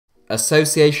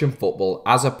Association football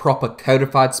as a proper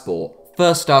codified sport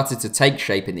first started to take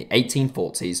shape in the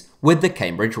 1840s with the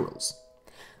Cambridge rules.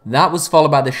 That was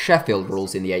followed by the Sheffield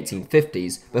rules in the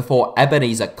 1850s before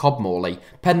Ebenezer Cobb Morley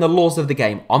penned the laws of the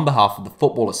game on behalf of the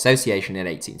Football Association in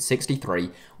 1863,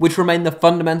 which remain the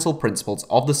fundamental principles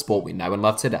of the sport we know and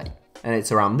love today. And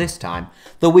it's around this time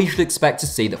that we should expect to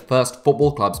see the first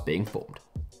football clubs being formed.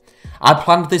 I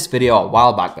planned this video a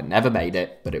while back but never made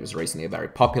it, but it was recently a very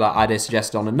popular idea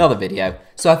suggested on another video,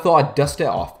 so I thought I'd dust it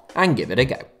off and give it a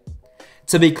go.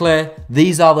 To be clear,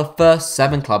 these are the first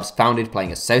 7 clubs founded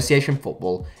playing association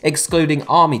football, excluding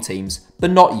army teams,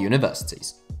 but not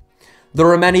universities.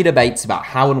 There are many debates about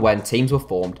how and when teams were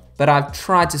formed, but I've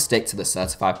tried to stick to the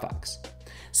certified facts.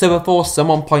 So before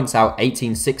someone points out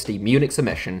 1860 Munich's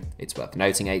omission, it's worth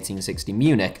noting 1860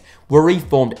 Munich were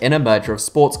reformed in a merger of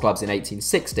sports clubs in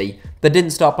 1860 but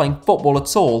didn't start playing football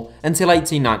at all until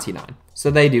 1899, so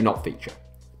they do not feature.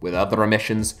 With other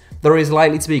omissions, there is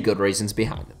likely to be good reasons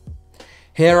behind them.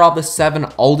 Here are the 7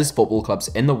 oldest football clubs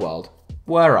in the world.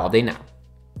 Where are they now?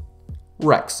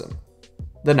 Wrexham,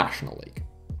 the National League.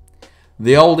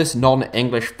 The oldest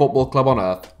non-English football club on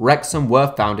earth, Wrexham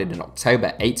were founded in October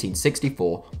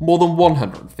 1864, more than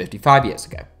 155 years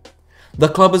ago. The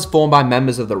club was formed by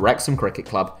members of the Wrexham Cricket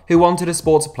Club who wanted a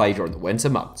sport to play during the winter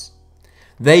months.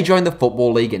 They joined the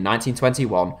Football League in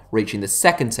 1921, reaching the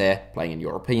 2nd tier, playing in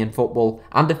European football,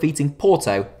 and defeating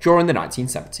Porto during the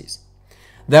 1970s.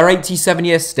 Their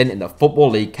 87-year stint in the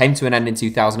Football League came to an end in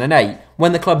 2008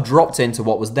 when the club dropped into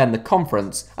what was then the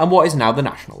Conference and what is now the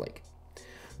National League.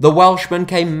 The Welshmen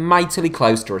came mightily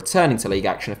close to returning to league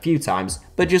action a few times,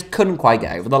 but just couldn't quite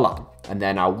get over the line, and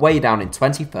they're now way down in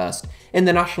 21st in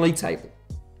the National League table.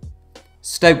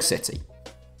 Stoke City,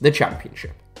 the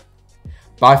Championship.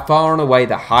 By far and away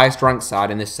the highest ranked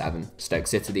side in this 7, Stoke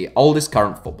City the oldest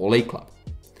current Football League club.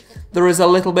 There is a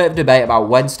little bit of debate about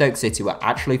when Stoke City were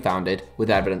actually founded, with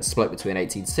evidence split between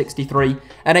 1863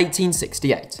 and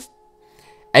 1868.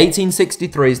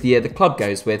 1863 is the year the club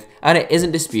goes with, and it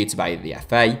isn't disputed by either the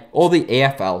FA or the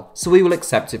EFL, so we will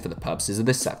accept it for the purposes of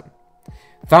this 7.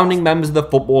 Founding members of the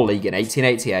Football League in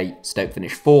 1888, Stoke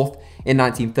finished 4th in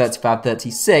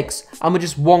 1935-36 and were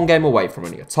just 1 game away from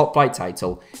winning a top-flight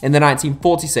title in the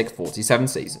 1946-47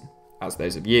 season, as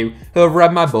those of you who have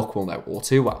read my book will know all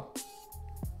too well.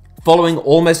 Following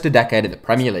almost a decade in the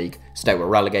Premier League, Stoke were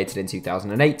relegated in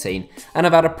 2018 and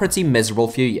have had a pretty miserable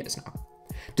few years now.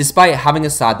 Despite having a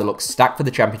side that looks stacked for the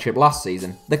Championship last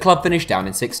season, the club finished down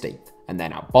in 16th, and they're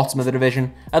now bottom of the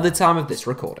division at the time of this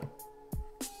recording.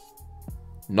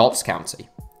 Notts County,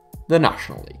 the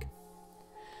National League.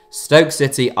 Stoke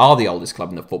City are the oldest club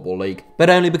in the Football League, but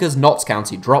only because Notts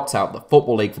County dropped out of the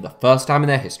Football League for the first time in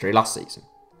their history last season.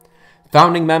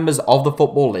 Founding members of the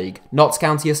Football League, Notts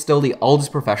County is still the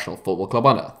oldest professional football club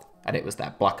on earth, and it was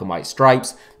their black and white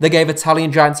stripes that gave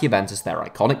Italian giants Juventus their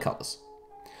iconic colours.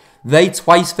 They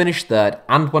twice finished 3rd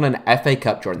and won an FA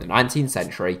Cup during the 19th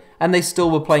century, and they still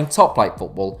were playing top-flight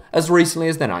football as recently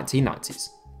as the 1990s.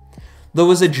 There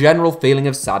was a general feeling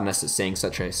of sadness at seeing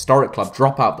such a historic club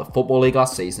drop out of the Football League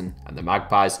last season, and the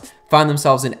Magpies found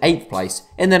themselves in 8th place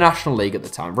in the National League at the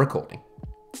time of recording.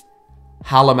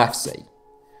 Hallam FC,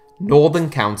 Northern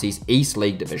Counties East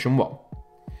League Division 1.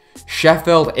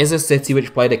 Sheffield is a city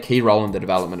which played a key role in the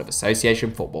development of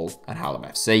association football, and Hallam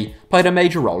FC played a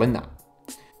major role in that.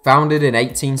 Founded in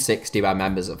 1860 by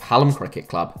members of Hallam Cricket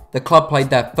Club, the club played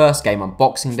their first game on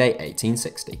Boxing Day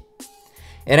 1860.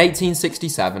 In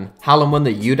 1867, Hallam won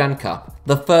the Udan Cup,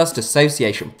 the first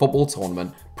association football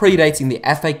tournament predating the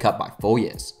FA Cup by 4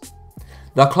 years.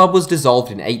 The club was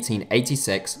dissolved in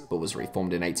 1886, but was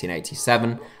reformed in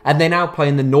 1887, and they now play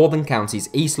in the Northern Counties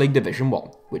East League Division 1,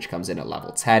 which comes in at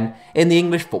level 10 in the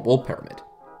English football pyramid.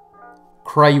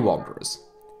 Cray Wanderers,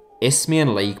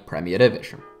 Isthmian League Premier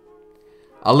Division.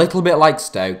 A little bit like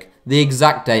Stoke, the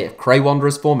exact date of Cray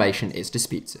Wanderers' formation is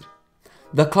disputed.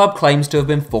 The club claims to have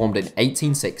been formed in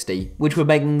 1860, which would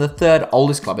make them the 3rd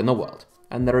oldest club in the world,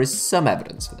 and there is some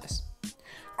evidence for this.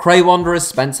 Cray Wanderers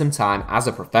spent some time as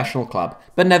a professional club,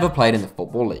 but never played in the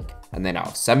Football League, and they now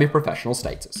have semi-professional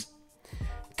status.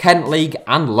 Kent League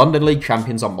and London League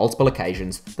champions on multiple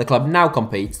occasions, the club now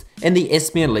competes in the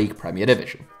Isthmian League Premier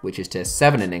Division, which is tier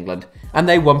 7 in England, and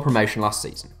they won promotion last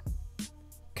season.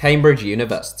 Cambridge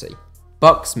University,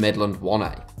 Bucks Midland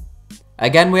 1A.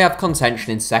 Again we have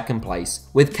contention in 2nd place,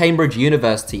 with Cambridge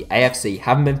University AFC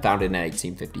having been founded in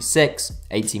 1856,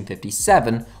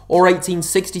 1857 or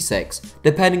 1866,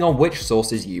 depending on which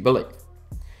sources you believe.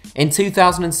 In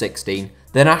 2016,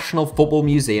 the National Football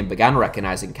Museum began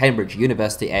recognising Cambridge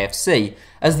University AFC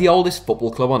as the oldest football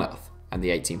club on earth, and the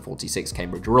 1846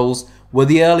 Cambridge rules were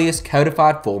the earliest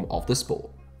codified form of the sport.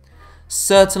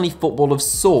 Certainly football of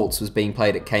sorts was being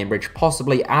played at Cambridge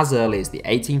possibly as early as the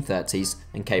 1830s,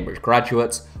 and Cambridge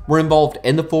graduates were involved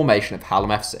in the formation of Hallam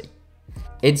FC.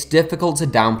 It's difficult to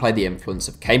downplay the influence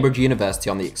of Cambridge University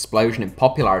on the explosion in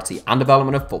popularity and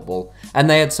development of football, and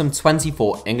they had some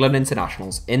 24 England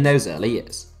internationals in those early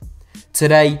years.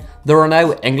 Today, there are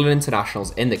no England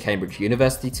internationals in the Cambridge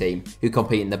University team who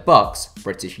compete in the BUCS,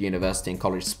 British University and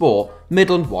College Sport,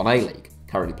 Midland 1A League,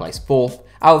 currently placed 4th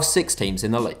out of 6 teams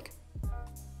in the league.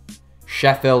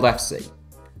 Sheffield FC,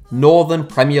 Northern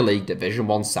Premier League Division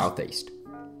 1 South East.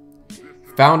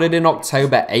 Founded in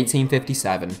October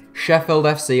 1857, Sheffield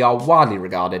FC are widely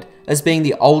regarded as being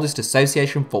the oldest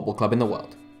association football club in the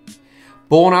world.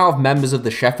 Born out of members of the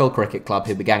Sheffield Cricket Club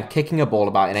who began kicking a ball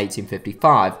about in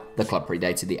 1855, the club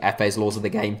predated the FA's laws of the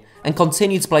game and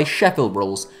continued to play Sheffield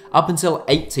rules up until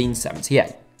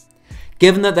 1878.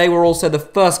 Given that they were also the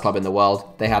first club in the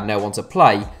world, they had no one to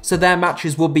play, so their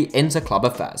matches would be inter-club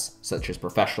affairs, such as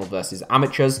professional versus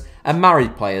amateurs and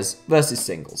married players versus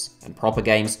singles, and proper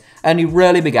games only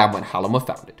really began when Hallam were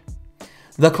founded.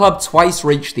 The club twice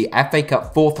reached the FA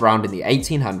Cup 4th round in the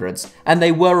 1800s, and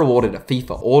they were awarded a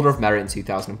FIFA Order of Merit in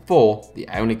 2004, the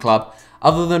only club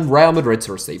other than Real Madrid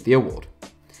to receive the award.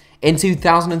 In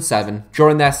 2007,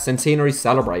 during their centenary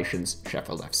celebrations,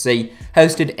 Sheffield FC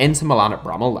hosted Inter Milan at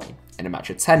Bramall Lane, in a match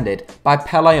attended by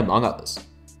Pele among others.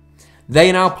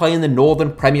 They now play in the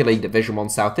Northern Premier League Division 1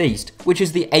 South East, which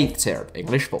is the 8th tier of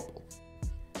English football.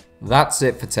 That's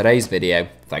it for today's video.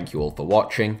 Thank you all for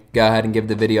watching. Go ahead and give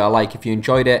the video a like if you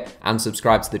enjoyed it, and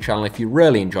subscribe to the channel if you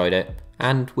really enjoyed it.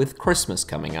 And with Christmas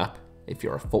coming up, if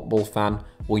you're a football fan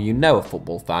or you know a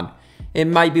football fan, it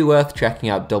might be worth checking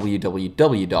out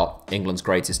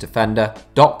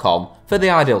www.englandsgreatestdefender.com for the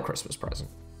ideal Christmas present.